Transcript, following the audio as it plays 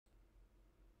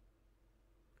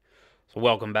So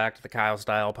welcome back to the Kyle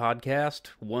Style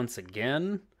Podcast once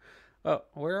again. Oh,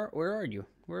 where are you?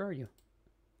 Where are you?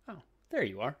 Oh, there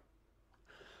you are.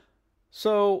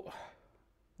 So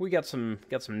we got some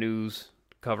news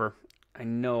to cover. I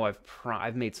know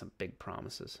I've made some big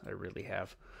promises. I really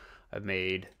have. I've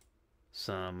made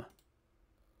some.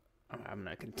 I'm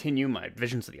gonna continue my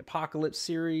Visions of the Apocalypse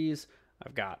series.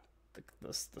 I've got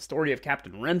the story of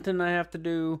Captain Renton I have to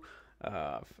do.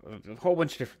 A whole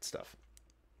bunch of different stuff.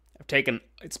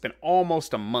 It's been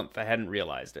almost a month. I hadn't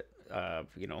realized it.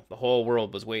 The whole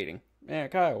world was waiting. Yeah,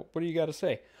 Kyle, what do you got to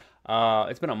say?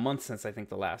 It's been a month since I think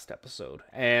the last episode,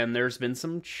 and there's been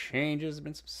some changes,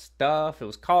 been some stuff. It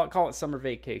was call it summer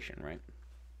vacation, right?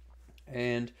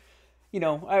 And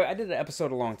I did an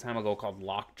episode a long time ago called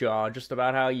Lockjaw, just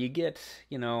about how you get,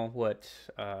 what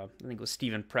I think it was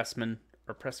Stephen Pressman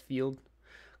or Pressfield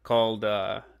called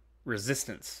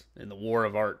resistance in the war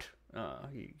of art.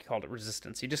 He called it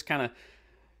resistance. You just kind of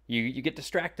you get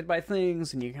distracted by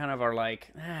things, and you kind of are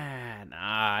like, nah,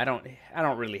 I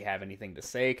don't really have anything to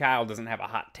say. Kyle doesn't have a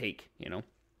hot take. I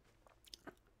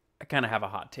kind of have a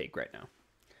hot take right now.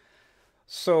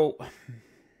 So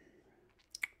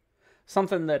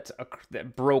something that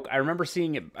broke. I remember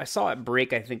seeing it. I saw it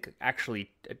break. I think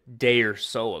actually a day or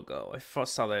so ago. I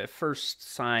first saw the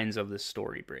first signs of this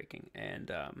story breaking,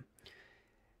 and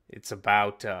it's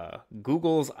about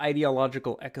Google's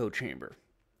ideological echo chamber.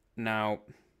 Now,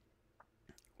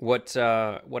 what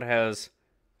has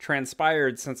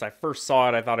transpired since I first saw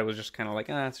it? I thought it was just kind of like,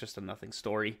 it's just a nothing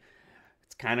story.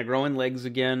 It's kind of growing legs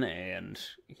again, and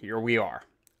here we are.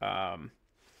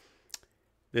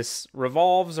 This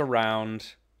revolves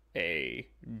around a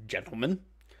gentleman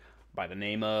by the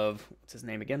name of, what's his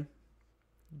name again?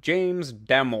 James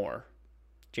Damore.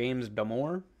 James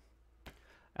Damore?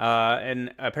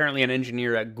 And apparently an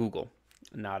engineer at Google,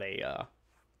 not a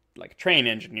like a train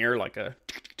engineer, like a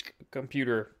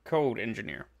computer code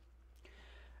engineer.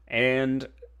 And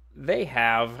they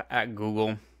have at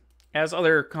Google, as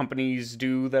other companies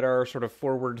do that are sort of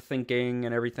forward thinking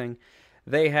and everything,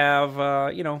 they have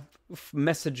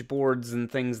message boards and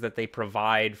things that they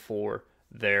provide for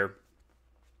their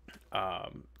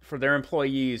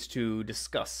employees to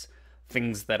discuss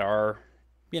things that are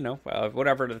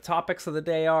whatever the topics of the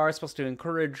day are. It's supposed to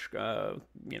encourage,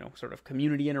 sort of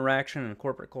community interaction and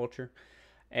corporate culture.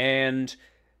 And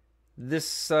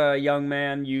this young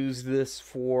man used this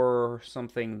for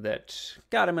something that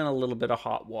got him in a little bit of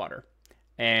hot water.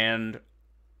 And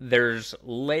there's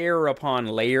layer upon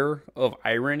layer of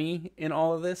irony in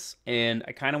all of this, and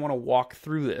I kind of want to walk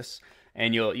through this,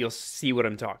 and you'll see what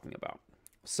I'm talking about.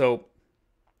 So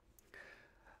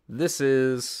this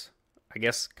is, I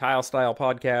guess, Kyle Style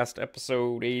Podcast,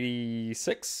 episode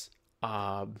 86.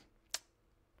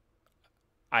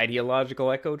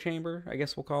 Ideological echo chamber, I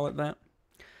guess we'll call it that.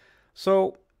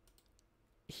 So,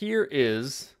 here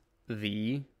is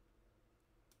the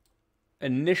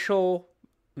initial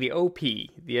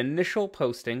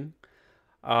posting.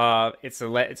 It's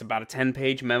about a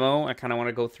 10-page memo. I kind of want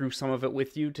to go through some of it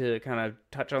with you to kind of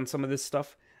touch on some of this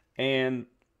stuff. And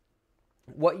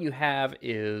what you have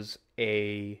is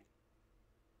a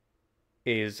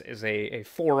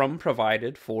forum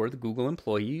provided for the Google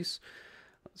employees.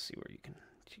 Let's see where you can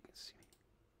see.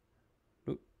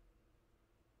 Ooh,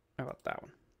 how about that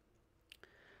one?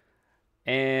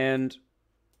 And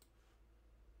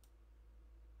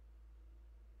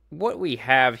what we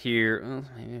have here,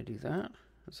 maybe I do that.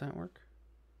 Does that work?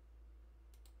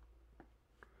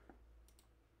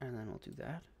 And then we'll do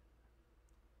that.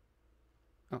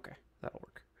 Okay, that'll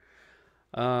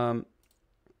work.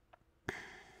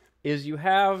 Is you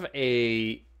have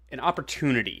an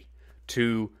opportunity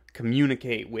to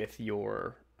communicate with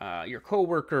your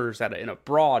coworkers in a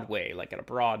broad way, like at a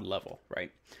broad level,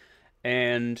 right?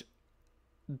 And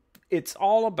it's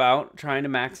all about trying to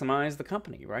maximize the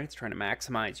company, right? It's trying to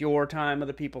maximize your time,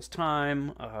 other people's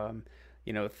time.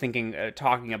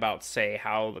 Talking about, say,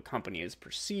 how the company is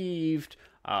perceived,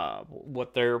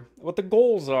 what the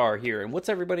goals are here, and what's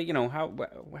everybody,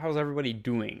 how's everybody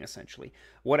doing, essentially.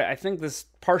 What I think this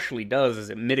partially does is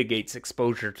it mitigates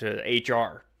exposure to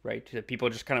HR, right? People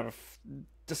just kind of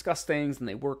discuss things and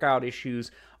they work out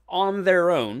issues on their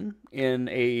own in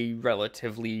a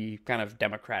relatively kind of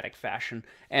democratic fashion.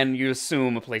 And you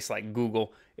assume a place like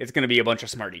Google, it's going to be a bunch of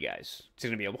smarty guys. It's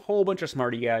going to be a whole bunch of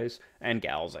smarty guys and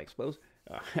gals, I suppose.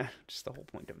 Just the whole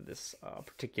point of this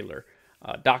particular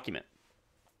document.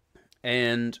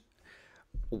 And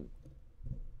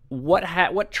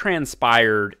what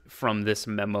transpired from this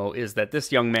memo is that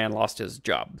this young man lost his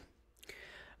job.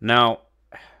 Now,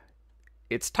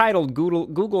 it's titled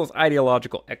Google's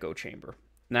Ideological Echo Chamber.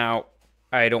 Now,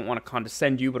 I don't want to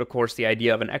condescend you, but of course the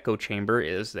idea of an echo chamber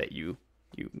is that you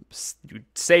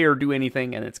say or do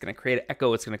anything and it's going to create an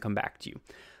echo, it's going to come back to you.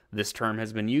 This term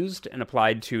has been used and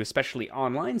applied to especially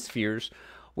online spheres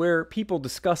where people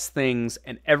discuss things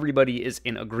and everybody is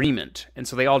in agreement. And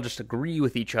so they all just agree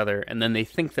with each other, and then they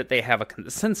think that they have a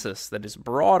consensus that is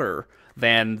broader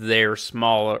than their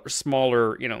smaller,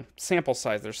 sample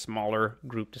size, their smaller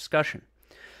group discussion.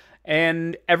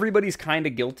 And everybody's kind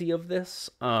of guilty of this,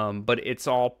 but it's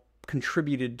all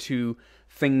contributed to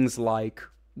things like,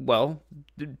 well,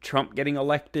 Trump getting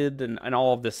elected and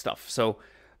all of this stuff. So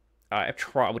I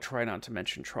would try not to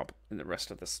mention Trump in the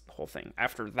rest of this whole thing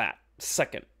after that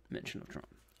second mention of Trump.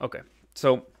 Okay,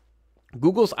 so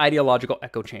Google's ideological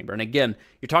echo chamber. And again,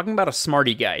 you're talking about a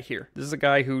smarty guy here. This is a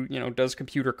guy who, does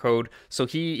computer code. So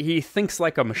he thinks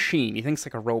like a machine. He thinks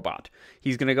like a robot.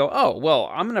 He's going to go, oh, well,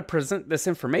 I'm going to present this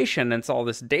information and it's all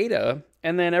this data.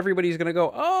 And then everybody's going to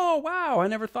go, oh, wow, I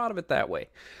never thought of it that way.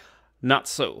 Not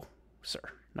so, sir.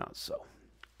 Not so.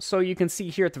 So you can see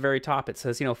here at the very top, it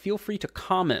says, feel free to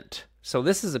comment. So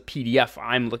this is a PDF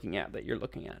I'm looking at that you're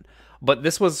looking at. But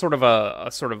this was sort of a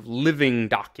sort of living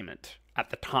document at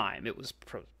the time. It was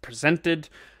presented,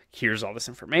 here's all this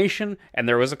information, and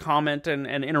there was a comment and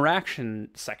interaction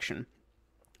section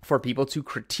for people to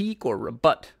critique or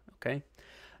rebut, okay?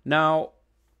 Now,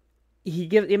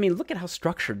 look at how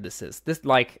structured this is.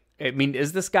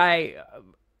 Is this guy...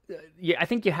 yeah, I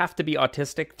think you have to be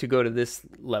autistic to go to this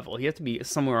level. You have to be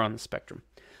somewhere on the spectrum.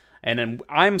 And then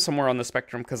I'm somewhere on the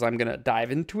spectrum because I'm going to dive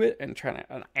into it and try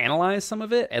to analyze some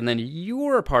of it. And then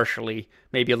you're partially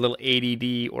maybe a little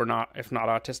ADD or not, if not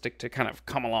autistic, to kind of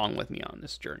come along with me on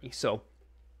this journey. So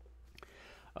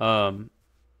again,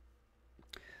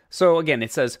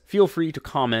 it says, feel free to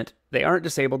comment. They aren't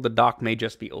disabled. The doc may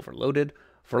just be overloaded.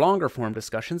 For longer form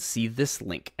discussions, see this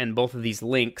link. And both of these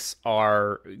links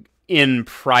are in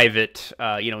private,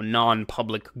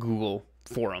 non-public Google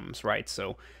forums, right?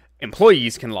 So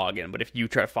employees can log in, but if you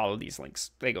try to follow these links,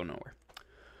 they go nowhere.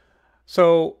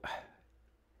 So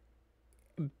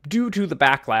due to the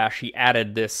backlash, he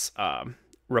added this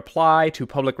reply to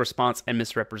public response and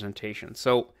misrepresentation.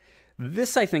 So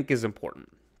this, I think, is important.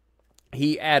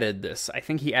 He added this. I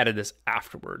think he added this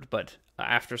afterward, but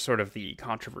after sort of the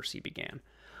controversy began.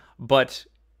 But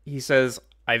he says,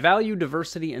 I value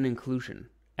diversity and inclusion.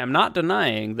 I'm not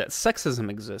denying that sexism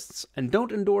exists and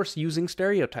don't endorse using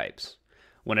stereotypes.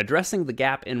 When addressing the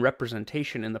gap in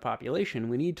representation in the population,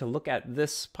 we need to look at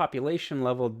this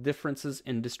population-level differences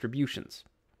in distributions.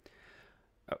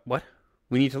 What?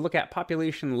 We need to look at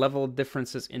population-level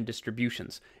differences in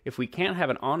distributions. If we can't have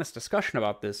an honest discussion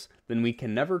about this, then we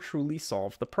can never truly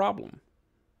solve the problem.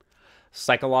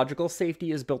 Psychological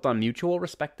safety is built on mutual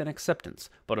respect and acceptance,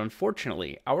 but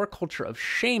unfortunately, our culture of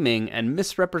shaming and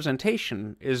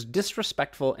misrepresentation is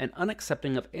disrespectful and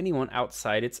unaccepting of anyone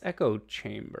outside its echo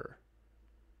chamber.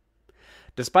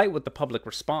 Despite what the public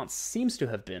response seems to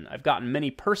have been, I've gotten many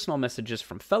personal messages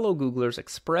from fellow Googlers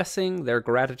expressing their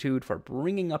gratitude for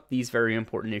bringing up these very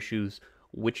important issues,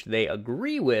 which they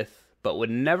agree with, but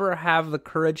would never have the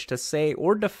courage to say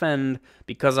or defend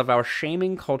because of our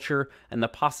shaming culture and the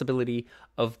possibility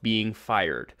of being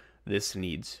fired. This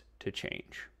needs to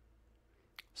change.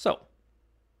 So,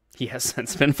 he has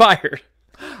since been fired.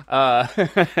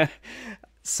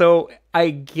 So I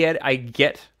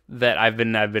get that I've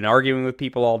been arguing with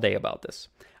people all day about this.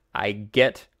 I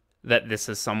get that this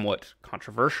is somewhat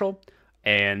controversial,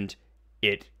 and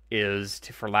it is,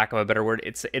 for lack of a better word,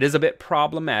 it is a bit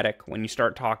problematic when you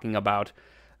start talking about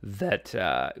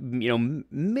that,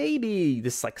 maybe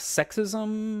this like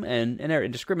sexism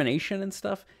and discrimination and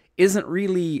stuff isn't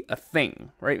really a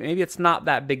thing, right? Maybe it's not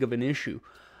that big of an issue.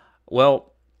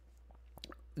 Well,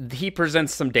 he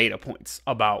presents some data points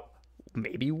about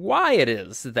maybe why it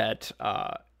is that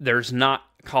there's not,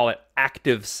 call it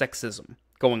active sexism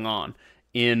going on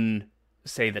in,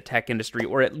 say, the tech industry,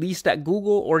 or at least at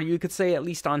Google, or you could say at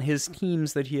least on his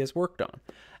teams that he has worked on.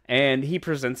 And he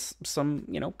presents some,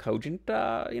 cogent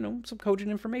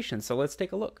information. So let's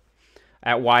take a look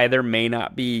at why there may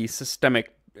not be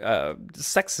systemic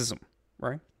sexism,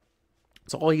 right?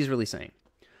 That's all he's really saying.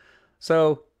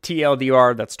 So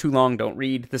TLDR, that's too long, don't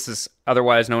read. This is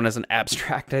otherwise known as an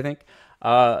abstract, I think.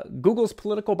 Google's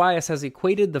political bias has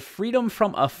equated the freedom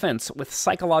from offense with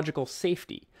psychological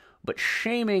safety, but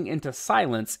shaming into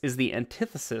silence is the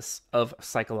antithesis of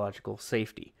psychological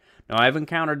safety. Now, I've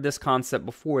encountered this concept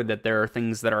before, that there are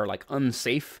things that are like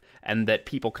unsafe and that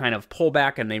people kind of pull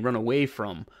back and they run away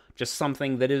from just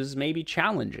something that is maybe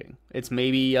challenging. It's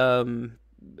maybe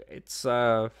it's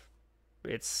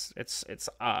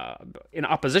in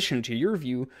opposition to your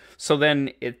view, so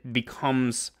then it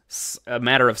becomes a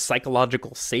matter of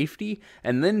psychological safety,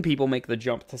 and then people make the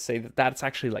jump to say that that's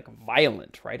actually like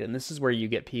violent, right? And this is where you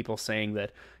get people saying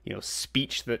that,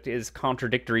 speech that is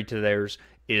contradictory to theirs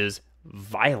is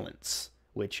violence,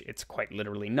 which it's quite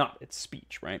literally not. It's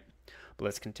speech, right? But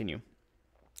let's continue.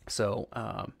 So,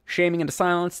 shaming into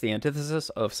silence, the antithesis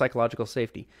of psychological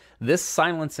safety. This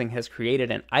silencing has created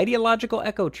an ideological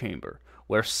echo chamber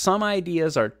where some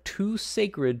ideas are too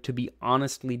sacred to be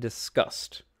honestly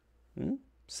discussed.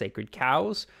 Sacred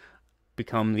cows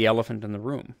become the elephant in the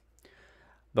room.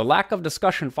 The lack of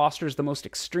discussion fosters the most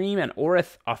extreme and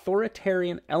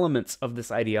authoritarian elements of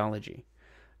this ideology.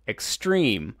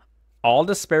 Extreme, all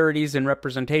disparities in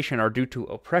representation are due to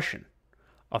oppression.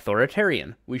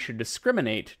 Authoritarian, we should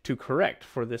discriminate to correct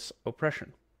for this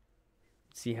oppression.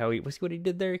 See what he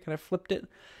did there? He kind of flipped it.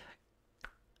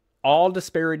 All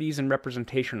disparities in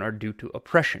representation are due to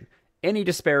oppression. Any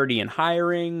disparity in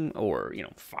hiring or,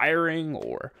 firing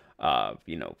or,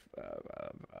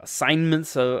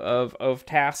 assignments of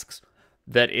tasks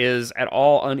that is at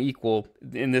all unequal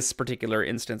in this particular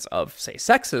instance of, say,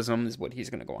 sexism is what he's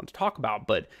going to go on to talk about.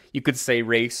 But you could say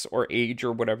race or age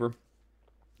or whatever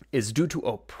is due to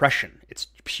oppression. It's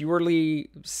purely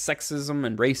sexism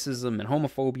and racism and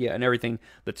homophobia and everything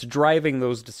that's driving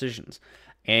those decisions.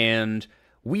 And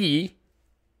we,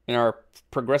 in our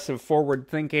progressive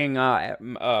forward-thinking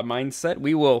mindset,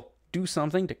 we will do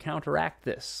something to counteract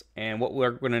this. And what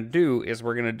we're going to do is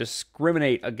we're going to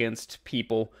discriminate against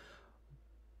people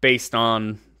based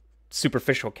on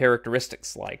superficial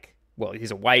characteristics like, well,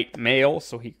 he's a white male,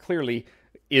 so he clearly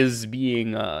is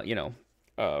being,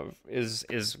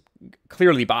 is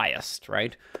clearly biased,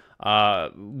 right?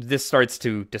 This starts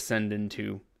to descend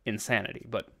into insanity,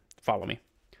 but follow me.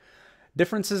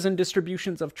 Differences in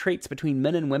distributions of traits between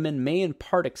men and women may in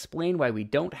part explain why we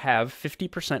don't have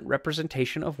 50%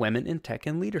 representation of women in tech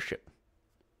and leadership,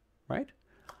 right?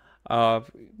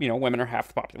 Women are half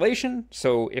the population,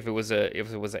 so if it was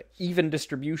a even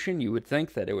distribution, you would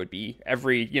think that it would be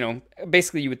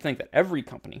basically you would think that every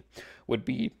company would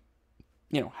be,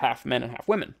 half men and half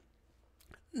women.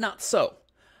 Not so.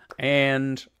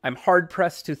 And I'm hard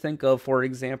pressed to think of, for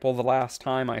example, the last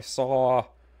time I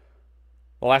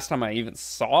even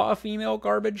saw a female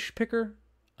garbage picker.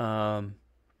 The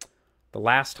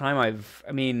last time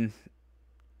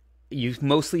you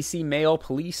mostly see male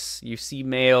police, you see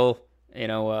male,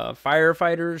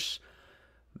 firefighters,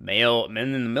 male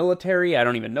men in the military. I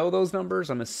don't even know those numbers.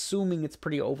 I'm assuming it's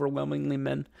pretty overwhelmingly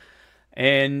men.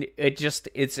 And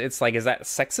it's like, is that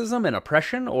sexism and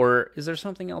oppression, or is there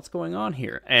something else going on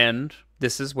here? And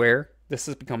this is where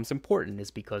this becomes important, is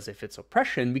because if it's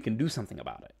oppression, we can do something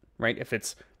about it, right? If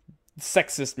it's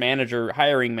sexist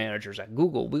hiring managers at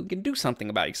Google, we can do something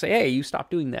about it. You say, hey, you stop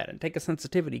doing that and take a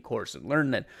sensitivity course and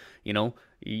learn that,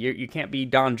 you can't be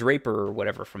Don Draper or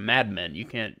whatever from Mad Men. You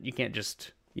can't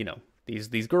just,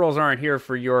 these girls aren't here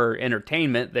for your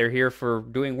entertainment. They're here for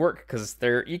doing work because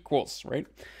they're equals, right?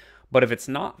 But if it's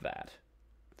not that,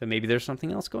 then maybe there's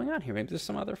something else going on here. Maybe there's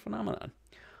some other phenomenon.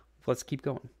 Let's keep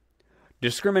going.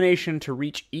 Discrimination to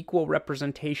reach equal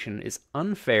representation is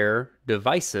unfair,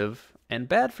 divisive, and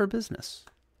bad for business.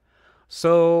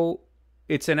 So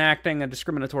it's enacting a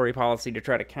discriminatory policy to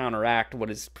try to counteract what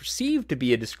is perceived to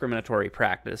be a discriminatory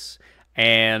practice,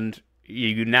 and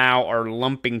you now are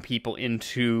lumping people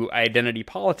into identity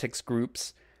politics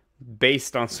groups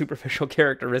based on superficial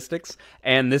characteristics,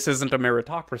 and this isn't a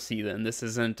meritocracy then. This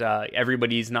isn't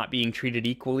everybody's not being treated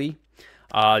equally.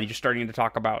 You're starting to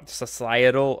talk about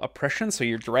societal oppression, so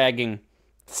you're dragging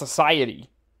society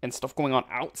and stuff going on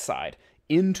outside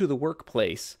into the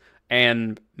workplace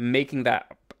and making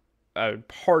that a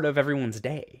part of everyone's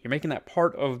day. You're making that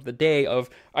part of the day of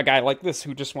a guy like this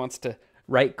who just wants to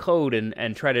write code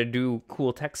and try to do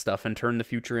cool tech stuff and turn the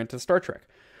future into Star Trek.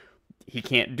 He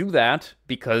can't do that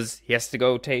because he has to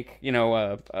go take,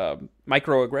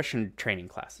 microaggression training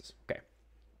classes. Okay.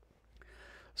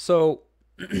 So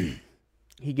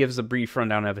he gives a brief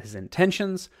rundown of his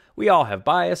intentions. We all have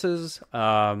biases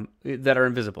that are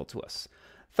invisible to us.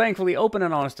 Thankfully, open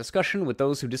and honest discussion with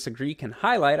those who disagree can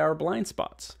highlight our blind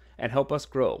spots and help us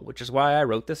grow, which is why I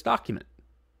wrote this document.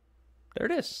 There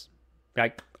it is.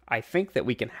 I think that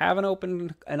we can have an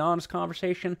open and honest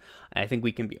conversation. I think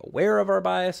we can be aware of our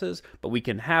biases, but we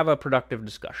can have a productive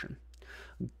discussion.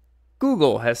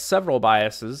 Google has several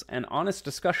biases, and honest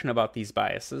discussion about these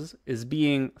biases is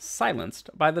being silenced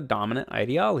by the dominant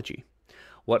ideology.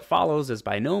 What follows is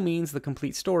by no means the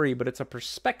complete story, but it's a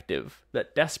perspective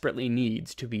that desperately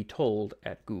needs to be told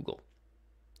at Google.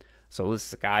 So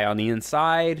this guy on the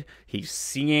inside, he's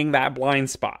seeing that blind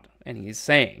spot, and he's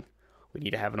saying, we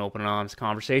need to have an open and honest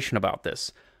conversation about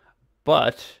this.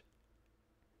 But,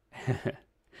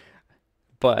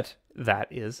 but that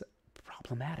is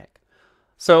problematic.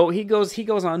 So he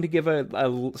goes on to give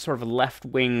a sort of a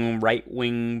left-wing,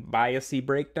 right-wing biasy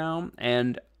breakdown,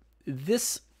 and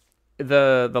this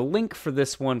the link for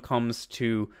this one comes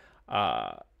to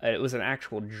it was an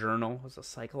actual journal, it was a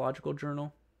psychological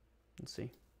journal. Let's see,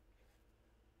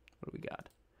 what do we got?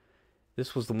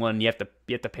 This was the one you have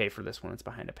to pay for. This one, it's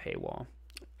behind a paywall.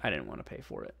 I didn't want to pay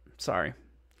for it. Sorry.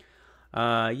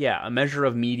 Yeah, a measure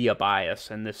of media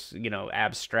bias, and this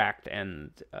abstract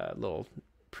and little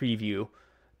preview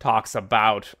talks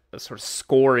about a sort of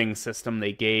scoring system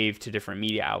they gave to different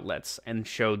media outlets and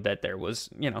showed that there was,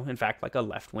 in fact, like a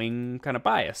left-wing kind of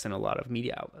bias in a lot of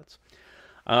media outlets.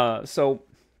 So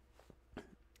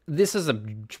this is a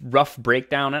rough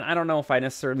breakdown, and I don't know if I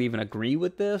necessarily even agree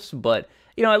with this, but,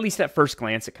 at least at first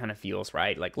glance, it kind of feels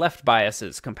right. Like, left bias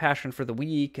is compassion for the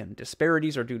weak, and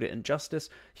disparities are due to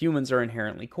injustice. Humans are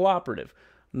inherently cooperative.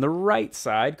 On the right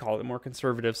side, call it more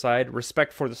conservative side,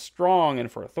 respect for the strong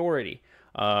and for authority.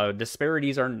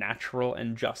 Disparities are natural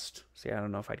and just. See, I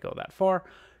don't know if I'd go that far.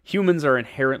 Humans are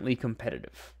inherently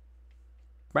competitive.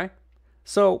 Right?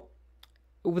 So,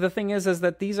 the thing is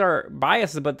that these are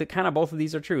biases, but both of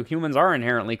these are true. Humans are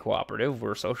inherently cooperative.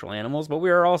 We're social animals, but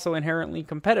we are also inherently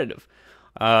competitive.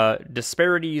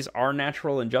 Disparities are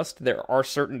natural and just. There are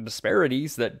certain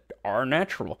disparities that are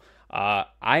natural. I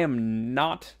am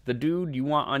not the dude you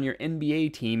want on your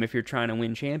NBA team if you're trying to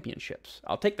win championships.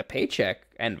 I'll take the paycheck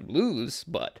and lose,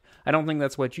 but I don't think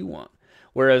that's what you want.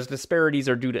 Whereas disparities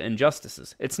are due to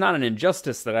injustices. It's not an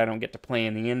injustice that I don't get to play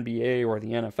in the NBA or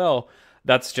the NFL.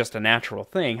 That's just a natural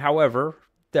thing. However,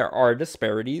 there are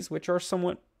disparities which are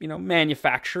somewhat,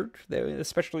 manufactured,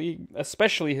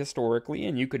 especially historically,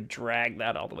 and you could drag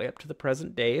that all the way up to the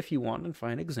present day if you want and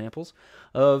find examples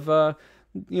of,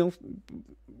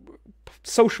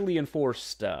 socially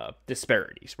enforced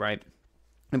disparities, right?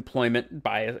 Employment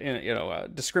bias,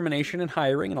 discrimination in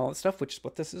hiring and all that stuff, which is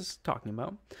what this is talking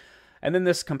about. And then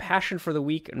this compassion for the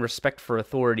weak and respect for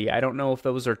authority. I don't know if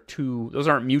those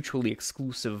aren't mutually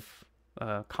exclusive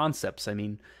concepts. I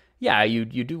mean, yeah, you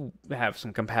do have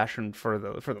some compassion for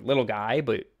the little guy,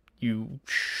 but you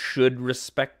should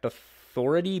respect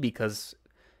authority because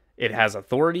it has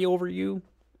authority over you,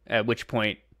 at which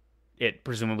point it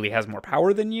presumably has more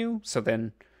power than you. So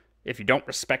then if you don't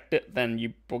respect it, then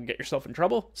you will get yourself in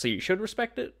trouble. So you should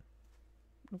respect it.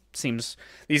 Seems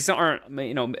these aren't,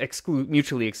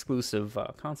 mutually exclusive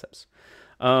concepts.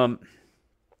 So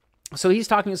he's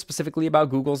talking specifically about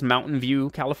Google's Mountain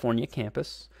View, California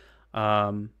campus.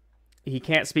 He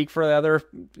can't speak for the other.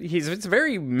 It's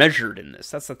very measured in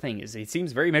this. That's the thing, is he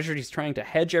seems very measured. He's trying to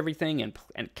hedge everything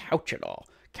and couch it all.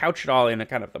 Couch it all in a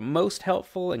kind of the most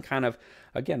helpful and kind of,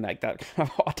 again, like that kind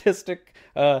of autistic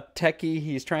techie.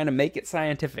 He's trying to make it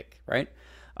scientific, right?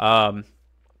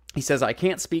 He says, I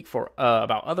can't speak for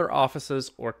about other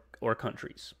offices or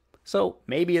countries. So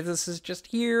maybe this is just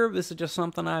here. This is just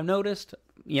something I've noticed.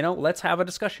 Let's have a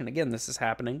discussion. Again, this is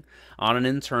happening on an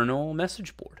internal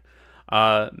message board.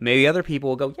 Maybe other people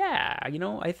will go, yeah,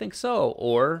 I think so.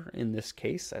 Or in this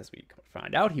case, as we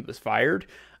find out, he was fired.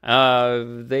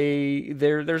 There's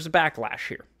a backlash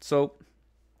here. So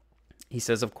he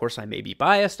says, of course, I may be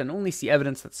biased and only see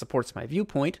evidence that supports my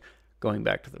viewpoint. Going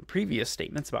back to the previous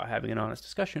statements about having an honest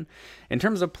discussion. In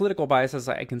terms of political biases,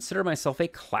 I consider myself a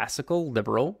classical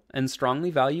liberal and strongly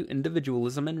value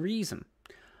individualism and reason.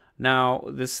 Now,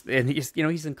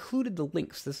 he's included the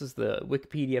links. This is the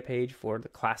Wikipedia page for the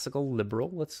classical liberal.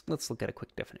 Let's look at a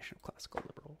quick definition of classical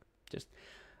liberal.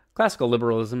 Classical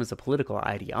liberalism is a political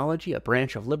ideology, a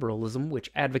branch of liberalism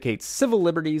which advocates civil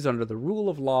liberties under the rule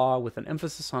of law with an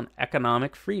emphasis on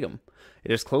economic freedom.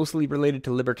 It is closely related to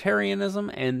libertarianism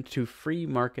and to free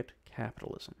market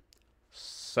capitalism.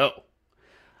 So,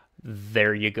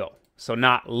 there you go. So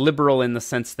not liberal in the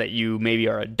sense that you maybe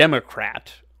are a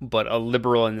Democrat, but a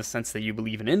liberal in the sense that you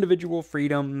believe in individual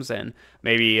freedoms and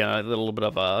maybe a little bit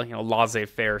of a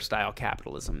laissez-faire style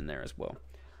capitalism in there as well.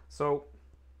 So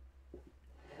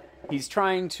he's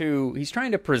trying to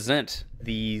present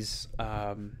these.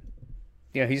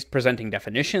 He's presenting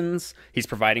definitions. He's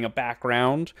providing a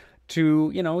background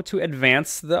to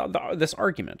advance this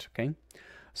argument. Okay,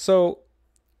 so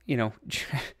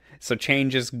So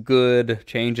change is good,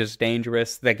 change is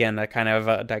dangerous. Again, that kind of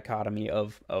a dichotomy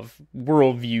of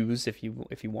worldviews, if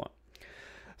you want.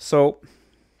 So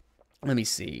let me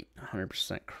see,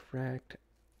 100% correct.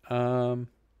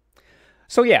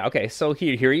 So yeah, okay. So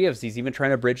here he is. He's even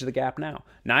trying to bridge the gap now.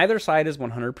 Neither side is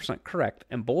 100% correct,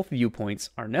 and both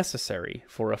viewpoints are necessary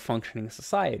for a functioning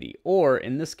society, or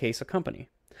in this case, a company.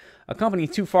 A company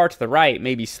too far to the right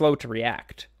may be slow to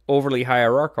react, overly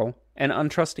hierarchical, and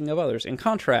untrusting of others. In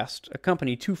contrast, a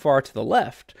company too far to the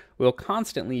left will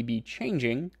constantly be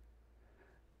changing,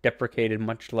 deprecating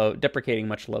much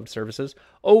loved services,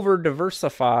 over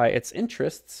diversify its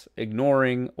interests,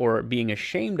 ignoring or being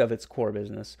ashamed of its core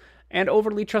business, and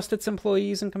overly trust its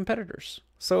employees and competitors.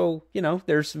 So,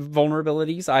 there's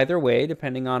vulnerabilities either way,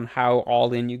 depending on how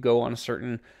all in you go on a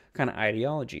certain kind of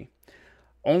ideology.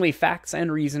 Only facts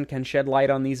and reason can shed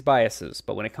light on these biases,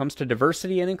 but when it comes to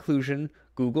diversity and inclusion,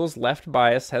 Google's left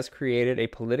bias has created a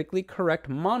politically correct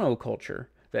monoculture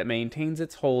that maintains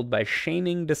its hold by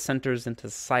shaming dissenters into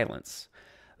silence.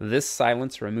 This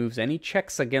silence removes any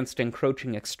checks against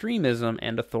encroaching extremism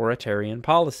and authoritarian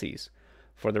policies.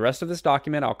 For the rest of this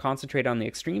document, I'll concentrate on the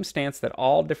extreme stance that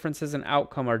all differences in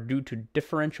outcome are due to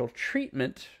differential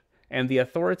treatment and the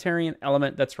authoritarian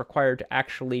element that's required to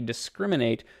actually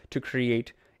discriminate to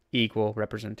create equal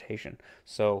representation.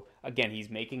 So, again, he's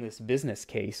making this business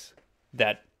case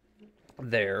that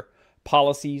their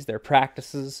policies, their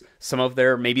practices, some of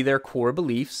maybe their core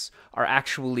beliefs are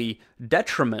actually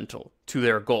detrimental to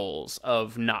their goals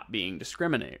of not being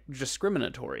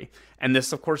discriminatory. And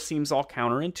this, of course, seems all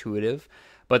counterintuitive,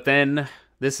 but then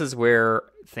this is where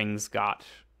things got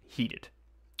heated,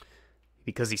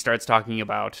 because he starts talking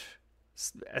about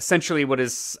essentially what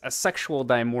is a sexual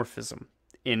dimorphism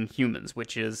in humans,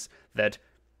 which is that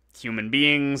human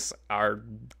beings are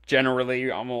generally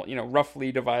almost,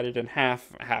 roughly divided in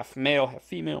half male, half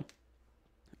female,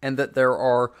 and that there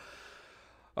are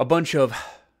a bunch of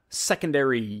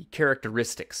secondary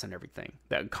characteristics and everything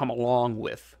that come along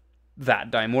with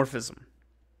that dimorphism,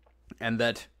 and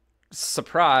that,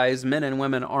 surprise, men and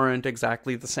women aren't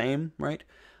exactly the same, right?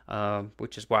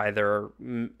 Which is why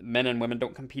men and women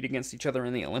don't compete against each other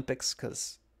in the Olympics,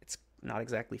 because it's not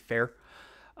exactly fair.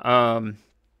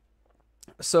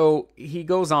 So he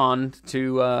goes on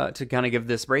to kind of give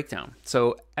this breakdown.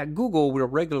 So at Google, we're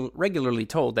regularly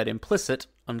told that implicit,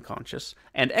 unconscious,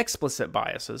 and explicit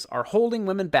biases are holding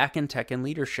women back in tech and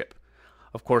leadership.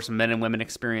 Of course, men and women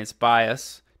experience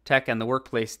bias, tech, and the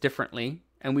workplace differently,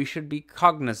 and we should be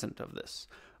cognizant of this.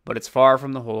 But it's far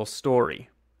from the whole story.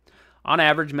 On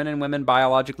average, men and women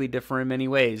biologically differ in many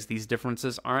ways. These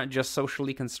differences aren't just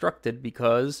socially constructed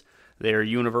because they are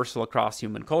universal across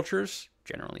human cultures,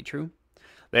 generally true.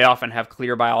 They often have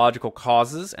clear biological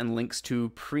causes and links to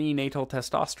prenatal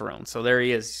testosterone. So there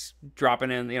he is, dropping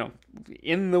in,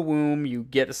 in the womb, you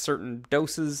get a certain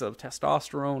doses of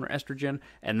testosterone or estrogen,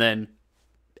 and then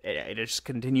it just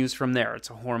continues from there. It's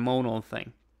a hormonal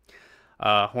thing.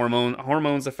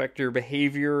 Hormones affect your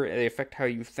behavior. They affect how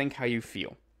you think, how you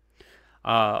feel.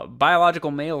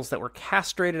 Biological males that were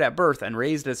castrated at birth and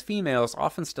raised as females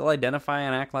often still identify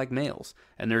and act like males.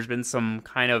 And there's been some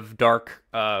kind of dark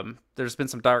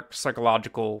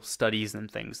psychological studies and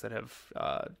things that have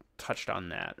touched on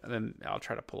that. And I'll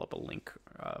try to pull up a link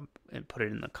and put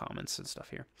it in the comments and stuff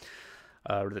here,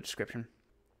 or the description.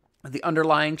 The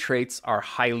underlying traits are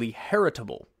highly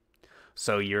heritable.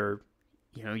 So your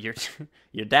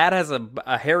dad has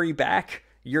a hairy back.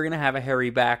 You're going to have a hairy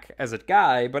back as a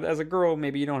guy, but as a girl,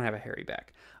 maybe you don't have a hairy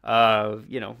back.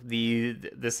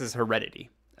 This is heredity.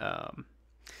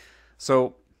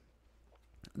 So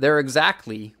they're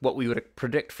exactly what we would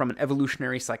predict from an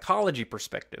evolutionary psychology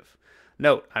perspective.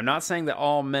 Note, I'm not saying that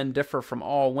all men differ from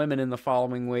all women in the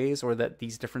following ways, or that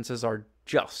these differences are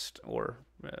just or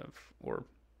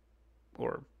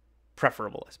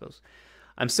preferable, I suppose.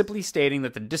 I'm simply stating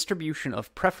that the distribution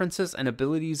of preferences and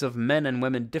abilities of men and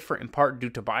women differ in part due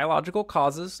to biological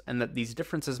causes, and that these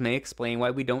differences may explain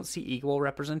why we don't see equal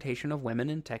representation of women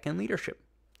in tech and leadership.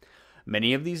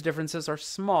 Many of these differences are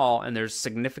small, and there's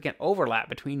significant overlap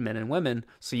between men and women,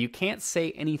 so you can't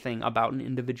say anything about an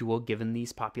individual given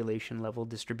these population-level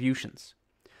distributions.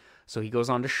 So he goes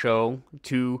on to show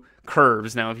two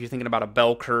curves. Now, if you're thinking about a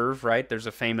bell curve, right, there's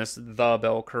a famous the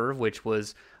bell curve, which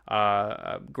was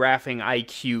graphing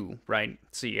IQ, right?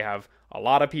 So you have a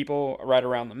lot of people right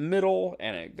around the middle,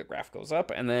 and the graph goes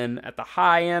up. And then at the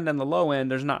high end and the low end,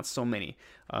 there's not so many.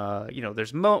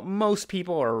 There's most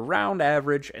people are around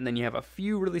average, and then you have a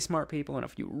few really smart people and a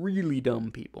few really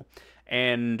dumb people.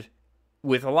 And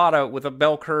with a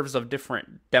bell curves of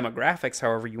different demographics,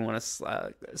 however you want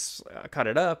to cut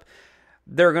it up,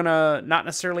 they're gonna not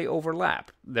necessarily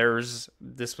overlap.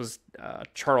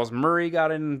 Charles Murray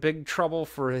got in big trouble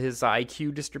for his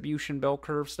IQ distribution bell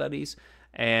curve studies,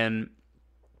 and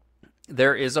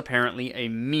there is apparently a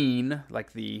mean,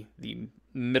 like the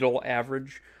middle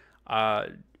average,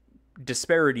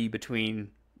 disparity between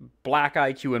black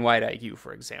IQ and white IQ,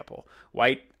 for example.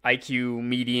 White IQ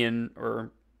median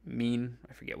or mean,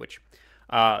 I forget which,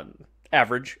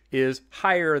 average is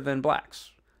higher than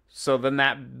blacks. So then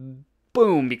that,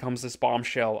 boom, becomes this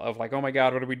bombshell of like, oh my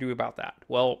God, what do we do about that?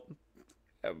 Well,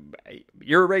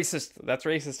 you're a racist. That's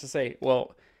racist to say.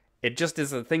 Well, it just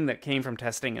is a thing that came from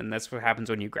testing, and that's what happens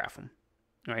when you graph them,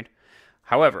 right?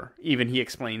 However, even he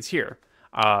explains here,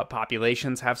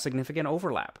 populations have significant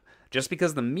overlap. Just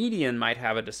because the median might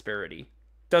have a disparity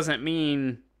doesn't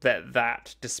mean that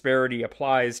that disparity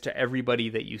applies to everybody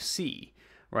that you see,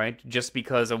 right? Just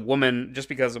because a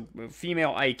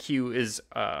female IQ is,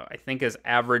 I think, is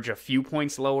average a few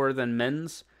points lower than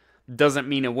men's, doesn't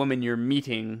mean a woman you're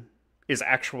meeting is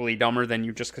actually dumber than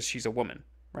you just because she's a woman,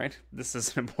 right? This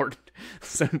is an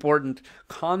important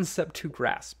concept to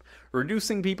grasp.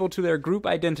 Reducing people to their group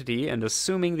identity and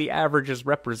assuming the average is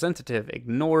representative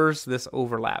ignores this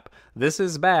overlap. This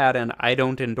is bad, and I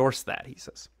don't endorse that, he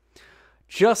says.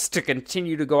 Just to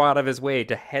continue to go out of his way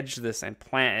to hedge this and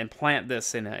plant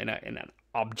this in an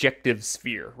objective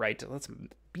sphere, right? Let's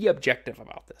be objective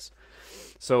about this.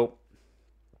 So,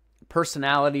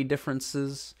 personality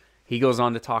differences. He goes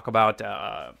on to talk about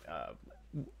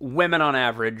women on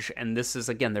average, and this is,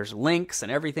 again, there's links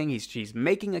and everything. He's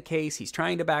making a case. He's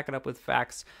trying to back it up with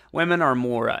facts. Women are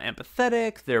more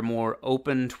empathetic. They're more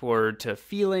open to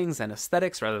feelings and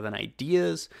aesthetics rather than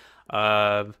ideas.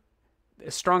 A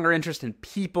stronger interest in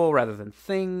people rather than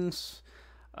things.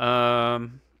 They're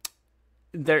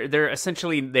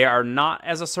essentially, they are not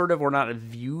as assertive or not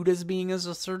viewed as being as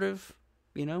assertive.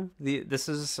 You know,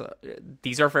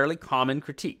 these are fairly common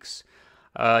critiques.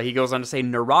 He goes on to say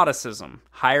neuroticism,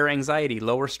 higher anxiety,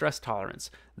 lower stress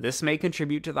tolerance. This may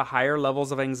contribute to the higher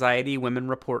levels of anxiety women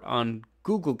report on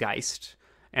Google Geist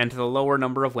and to the lower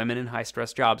number of women in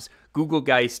high-stress jobs. Google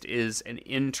Geist is an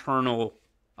internal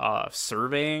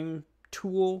surveying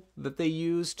tool that they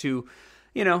use to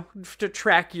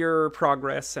track your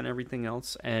progress and everything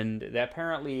else. And they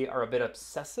apparently are a bit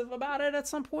obsessive about it at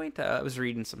some point. I was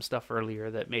reading some stuff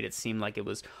earlier that made it seem like it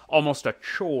was almost a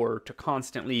chore to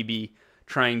constantly be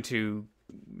trying to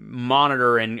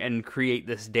monitor and create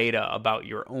this data about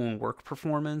your own work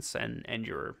performance and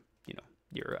your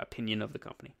opinion of the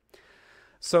company.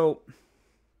 So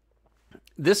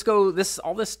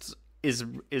all this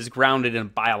is grounded in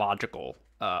biological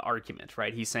argument,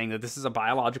 right? He's saying that this is a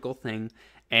biological thing,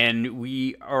 and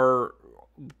we are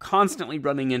constantly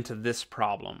running into this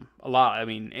problem a lot. I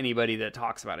mean, anybody that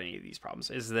talks about any of these problems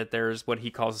is that there's what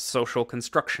he calls social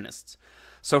constructionists.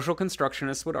 Social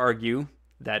constructionists would argue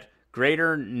that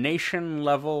greater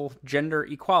nation-level gender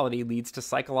equality leads to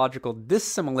psychological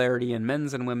dissimilarity in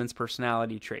men's and women's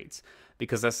personality traits.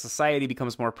 Because as society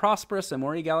becomes more prosperous and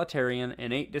more egalitarian,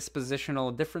 innate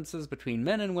dispositional differences between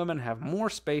men and women have more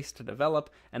space to develop,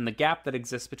 and the gap that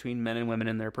exists between men and women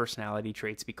in their personality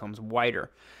traits becomes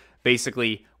wider.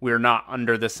 Basically, we're not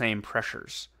under the same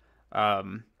pressures.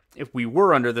 If we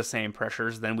were under the same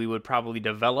pressures, then we would probably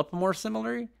develop more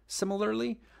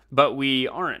similarly, but we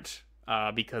aren't,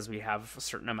 because we have a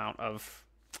certain amount of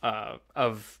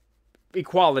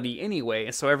equality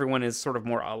anyway, so everyone is sort of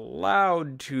more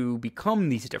allowed to become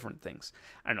these different things.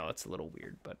 I know that's a little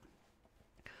weird, but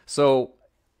so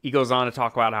he goes on to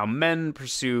talk about how men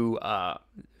pursue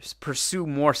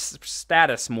more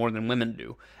status more than women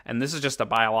do, and this is just a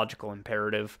biological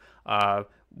imperative.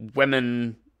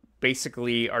 Women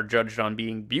basically are judged on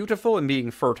being beautiful and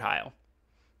being fertile,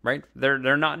 right?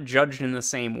 They're not judged in the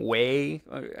same way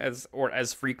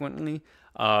as frequently.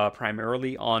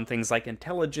 Primarily on things like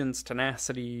intelligence,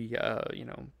 tenacity,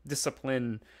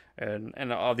 discipline,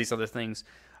 and all these other things.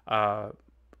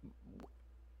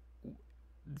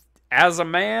 As a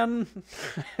man,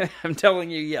 I'm telling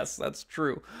you, yes, that's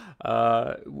true.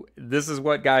 This is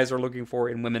what guys are looking for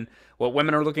in women. What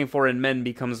women are looking for in men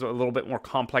becomes a little bit more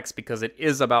complex because it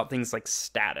is about things like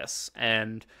status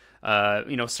and a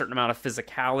certain amount of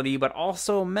physicality, but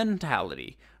also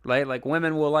mentality. Right? Like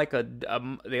women will like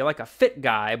they like a fit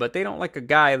guy, but they don't like a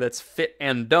guy that's fit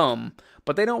and dumb.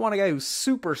 But they don't want a guy who's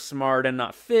super smart and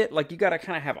not fit. Like you got to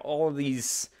kind of have all of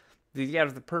these. You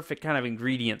got the perfect kind of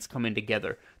ingredients coming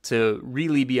together to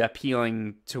really be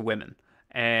appealing to women.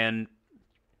 And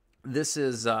this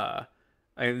is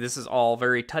all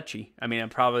very touchy. I mean,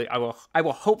 I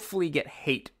will hopefully get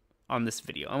hate on this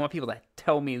video. I want people to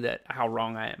tell me that how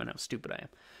wrong I am and how stupid I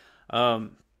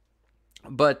am.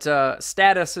 But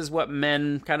status is what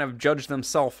men kind of judge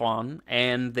themselves on,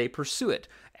 and they pursue it.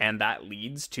 And that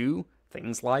leads to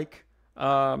things like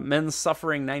men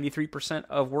suffering 93%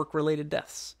 of work-related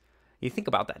deaths. You think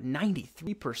about that,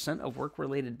 93% of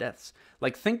work-related deaths.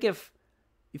 Like, think if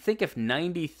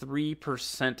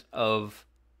 93% of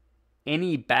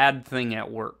any bad thing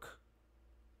at work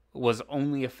was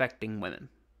only affecting women,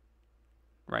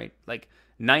 right? Like,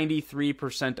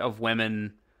 93% of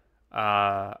women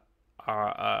uh,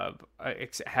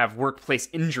 have workplace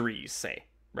injuries, say,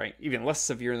 right? Even less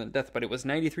severe than death, but it was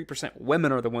 93%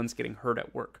 women are the ones getting hurt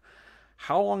at work.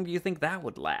 How long do you think that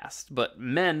would last? But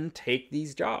men take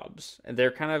these jobs, and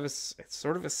they're kind of it's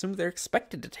sort of assumed they're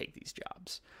expected to take these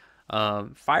jobs.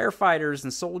 Firefighters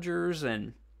and soldiers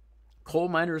and coal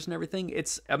miners and everything,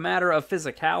 it's a matter of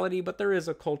physicality, but there is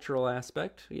a cultural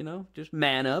aspect, just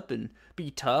man up and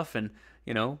be tough and,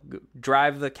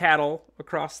 drive the cattle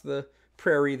across the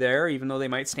prairie there, even though they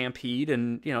might stampede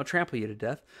and, trample you to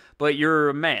death. But you're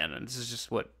a man, and this is just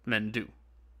what men do.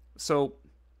 So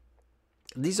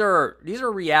these are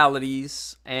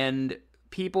realities, and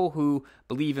people who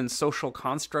believe in social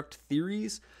construct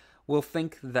theories will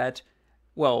think that,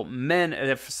 well, men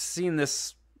have seen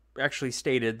this actually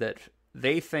stated that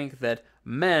they think that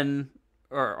men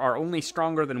are only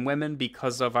stronger than women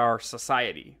because of our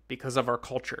society, because of our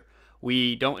culture.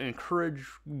 We don't encourage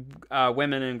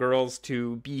women and girls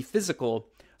to be physical,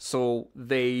 so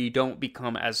they don't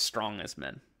become as strong as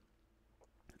men.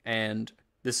 And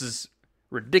this is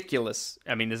ridiculous.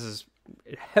 I mean, this is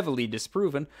heavily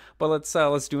disproven, but let's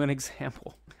do an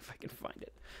example if I can find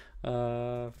it.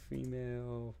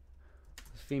 Female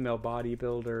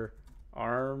bodybuilder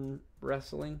arm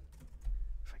wrestling,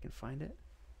 if I can find it.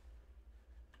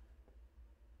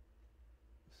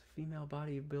 Female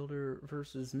bodybuilder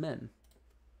versus men.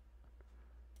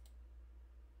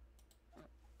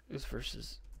 It's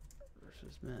versus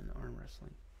men arm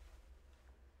wrestling.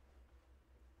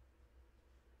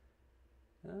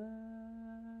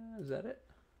 Is that it?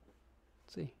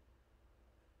 Let's see.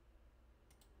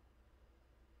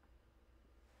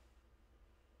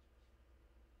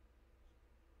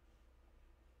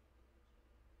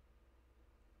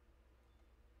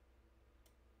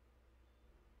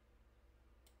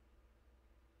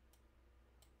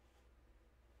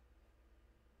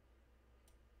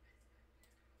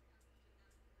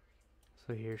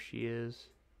 So here she is.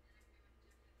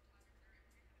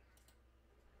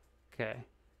 Okay.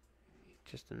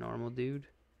 Just a normal dude.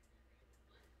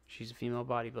 She's a female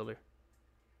bodybuilder.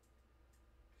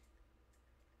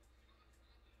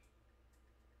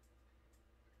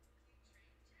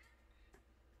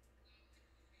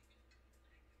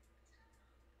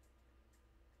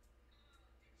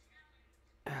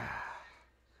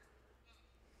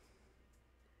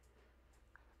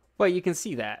 Well, you can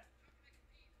see that.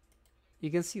 You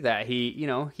can see that.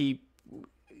 He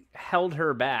held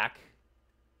her back.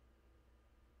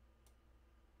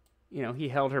 He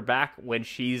held her back when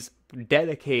she's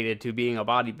dedicated to being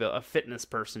a fitness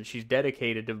person. She's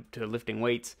dedicated to lifting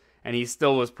weights, and he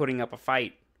still was putting up a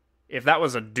fight. If that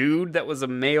was a dude that was a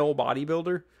male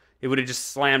bodybuilder, it would have just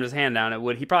slammed his hand down.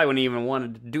 He probably wouldn't even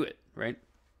wanted to do it, right?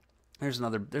 There's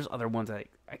other ones I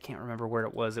can't remember where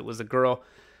it was. It was a girl,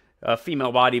 a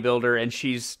female bodybuilder, and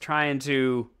she's trying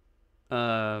to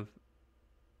arm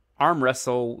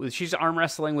wrestle. She's arm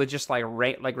wrestling with just like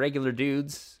regular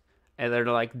dudes, and they're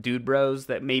like dude bros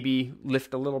that maybe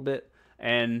lift a little bit,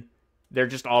 and they're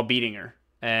just all beating her.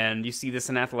 And you see this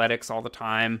in athletics all the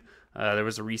time. There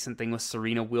was a recent thing with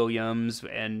Serena Williams,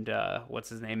 and what's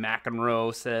his name,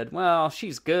 McEnroe, said, well,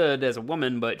 she's good as a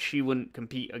woman, but she wouldn't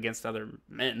compete against other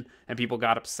men. And people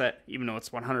got upset, even though it's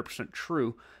 100%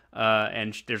 true.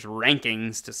 And there's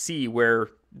rankings to see where,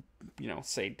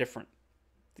 say different,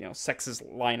 sexes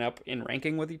line up in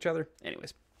ranking with each other.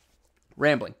 Anyways,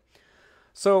 rambling.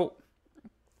 So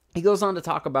he goes on to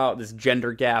talk about this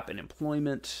gender gap in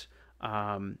employment,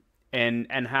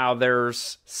 and how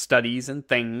there's studies and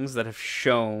things that have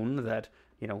shown that,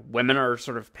 women are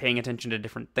sort of paying attention to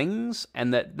different things,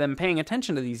 and that them paying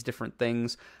attention to these different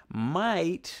things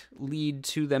might lead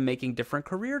to them making different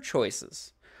career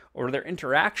choices, or their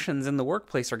interactions in the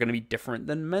workplace are going to be different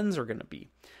than men's are going to be.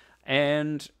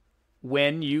 And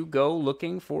when you go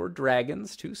looking for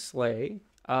dragons to slay,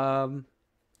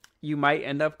 you might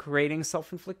end up creating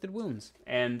self-inflicted wounds.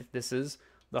 And this is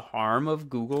the harm of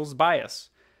Google's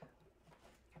bias.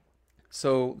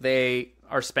 So they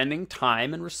are spending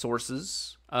time and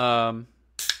resources.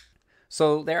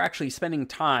 So they're actually spending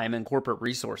time and corporate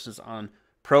resources on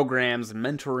programs and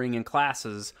mentoring and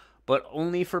classes, but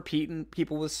only for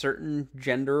people with certain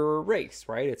gender or race,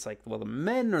 right? It's like, well, the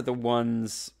men are the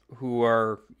ones who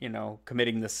are,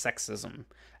 committing this sexism,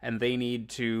 and they need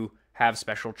to have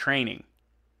special training.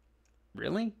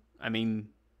 Really? I mean,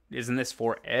 isn't this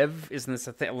a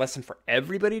lesson for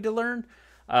everybody to learn?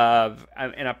 And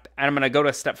I'm going to go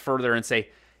a step further and say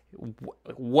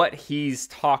what he's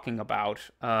talking about.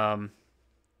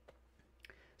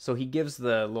 So he gives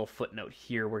the little footnote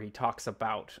here where he talks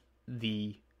about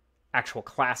the actual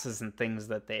classes and things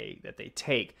that they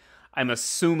take. I'm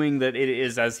assuming that it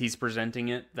is as he's presenting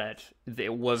it, that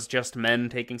it was just men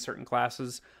taking certain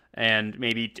classes, and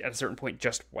maybe at a certain point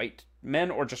just white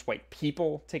men or just white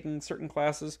people taking certain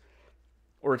classes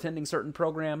or attending certain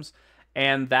programs,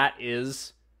 and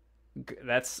that's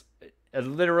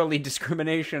literally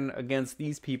discrimination against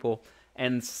these people,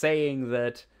 and saying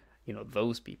that,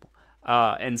 those people,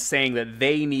 and saying that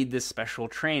they need this special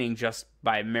training just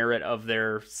by merit of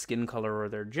their skin color or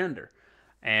their gender.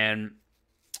 And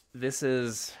this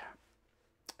is,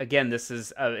 again,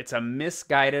 it's a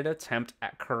misguided attempt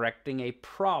at correcting a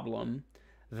problem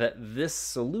that this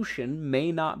solution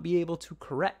may not be able to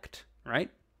correct, right?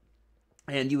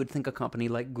 And you would think a company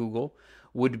like Google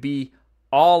would be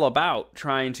all about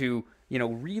trying to,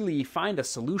 really find a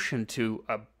solution to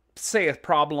say a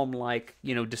problem like,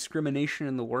 discrimination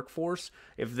in the workforce.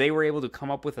 If they were able to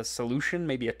come up with a solution,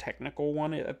 maybe a technical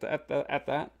one at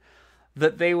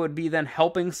that they would be then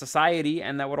helping society,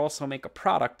 and that would also make a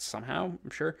product somehow, I'm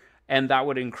sure, and that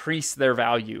would increase their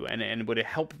value and would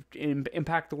help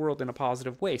impact the world in a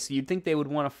positive way. So you'd think they would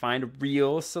want to find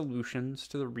real solutions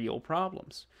to the real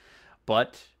problems.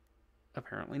 But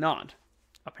apparently not.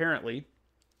 Apparently,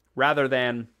 rather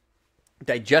than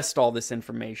digest all this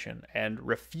information and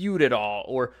refute it all,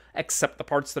 or accept the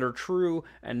parts that are true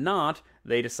and not,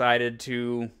 they decided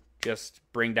to just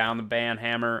bring down the ban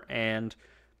hammer and,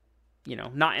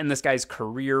 not in this guy's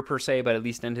career per se, but at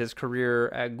least in his career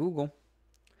at Google.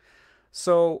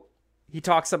 So he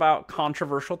talks about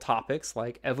controversial topics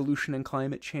like evolution and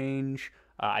climate change,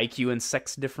 IQ and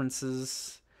sex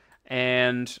differences,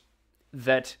 and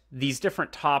that these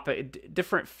different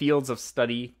fields of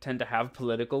study tend to have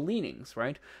political leanings,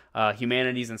 right?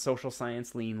 Humanities and social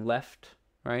science lean left,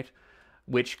 right?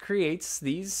 Which creates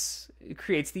these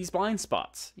blind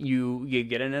spots. You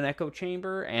get in an echo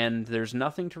chamber, and there's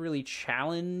nothing to really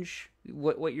challenge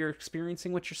what you're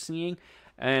experiencing, what you're seeing,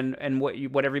 and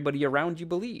what everybody around you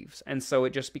believes. And so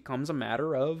it just becomes a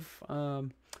matter of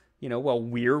well,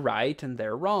 we're right and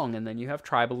they're wrong, and then you have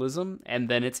tribalism, and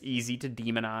then it's easy to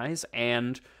demonize,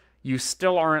 and you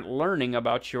still aren't learning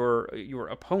about your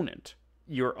opponent.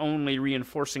 You're only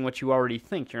reinforcing what you already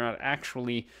think. You're not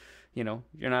actually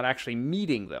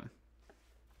meeting them.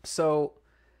 So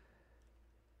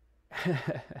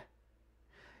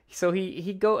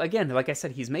he go again, like I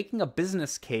said, he's making a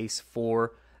business case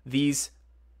for these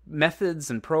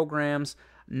methods and programs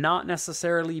not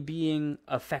necessarily being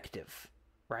effective,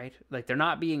 right? Like, they're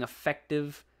not being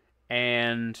effective,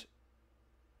 and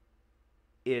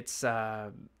it's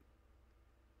the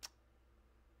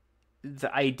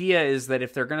idea is that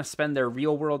if they're going to spend their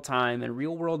real world time and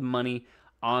real world money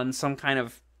on some kind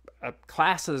of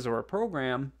classes or a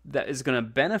program that is going to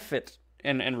benefit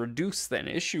and reduce an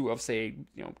issue of, say,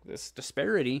 this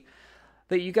disparity,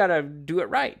 that you got to do it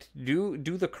right. Do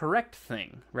the correct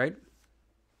thing, right?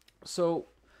 So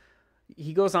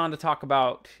he goes on to talk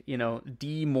about,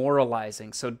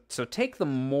 demoralizing. So take the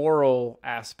moral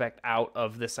aspect out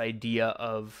of this idea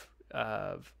of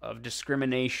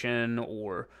discrimination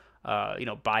or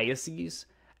biases,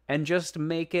 and just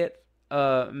make it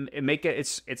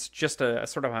it's just a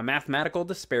sort of a mathematical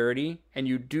disparity, and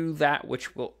you do that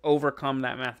which will overcome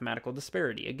that mathematical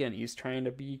disparity. Again, he's trying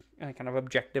to be kind of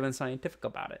objective and scientific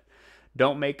about it.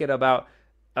 Don't make it about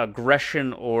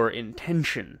aggression or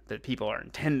intention, that people are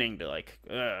intending to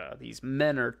these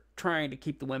men are trying to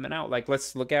keep the women out. Like,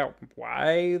 let's look at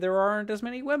why there aren't as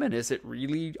many women. Is it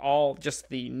really all just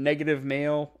the negative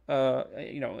male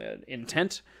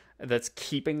intent that's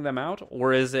keeping them out,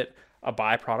 or is it a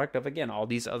byproduct of, again, all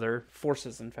these other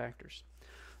forces and factors?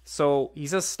 So he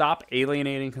says, stop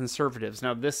alienating conservatives.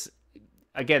 Now this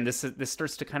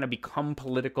starts to kind of become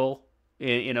political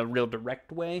in a real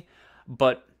direct way,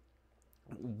 but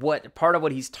part of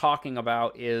what he's talking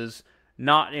about is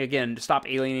not, again, to stop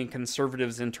alienating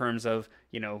conservatives in terms of,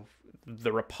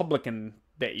 the Republican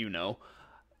that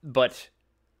but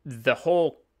the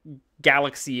whole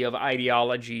galaxy of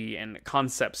ideology and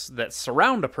concepts that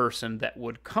surround a person that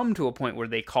would come to a point where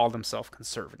they call themselves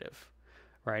conservative,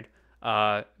 right?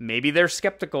 Maybe they're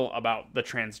skeptical about the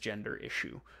transgender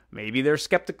issue. Maybe they're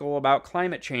skeptical about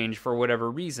climate change for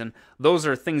whatever reason. Those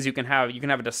are things you can have. You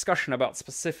can have a discussion about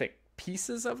specific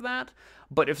pieces of that,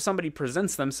 but if somebody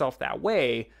presents themselves that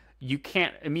way, you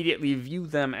can't immediately view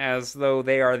them as though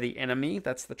they are the enemy.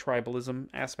 That's the tribalism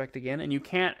aspect again, and you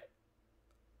can't,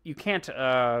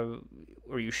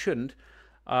 or you shouldn't,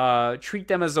 treat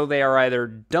them as though they are either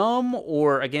dumb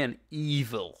or, again,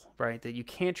 evil, right? That you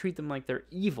can't treat them like they're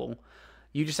evil.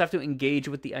 You just have to engage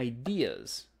with the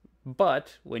ideas.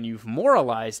 But when you've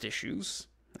moralized issues,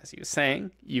 as he was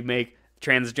saying, you make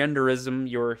transgenderism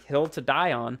your hill to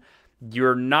die on,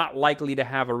 you're not likely to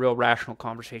have a real rational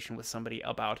conversation with somebody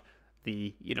about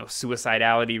the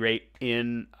suicidality rate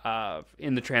in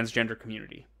the transgender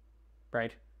community,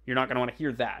 right? You're not going to want to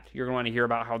hear that. You're going to want to hear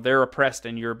about how they're oppressed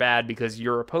and you're bad because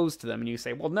you're opposed to them. And you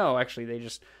say, well, no, actually, they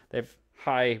have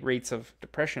high rates of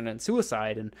depression and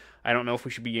suicide, and I don't know if we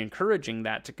should be encouraging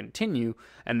that to continue.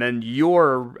 And then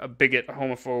you're a bigot,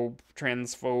 homophobe,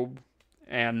 transphobe,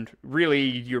 and really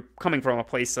you're coming from a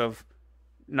place of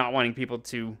not wanting people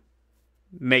to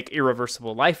make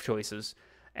irreversible life choices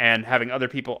and having other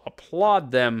people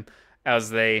applaud them as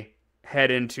they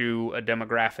head into a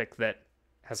demographic that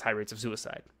has high rates of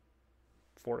suicide,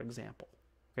 for example.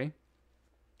 Okay?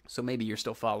 So maybe you're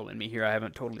still following me here. I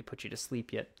haven't totally put you to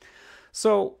sleep yet.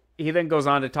 So he then goes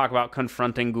on to talk about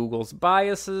confronting Google's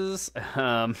biases.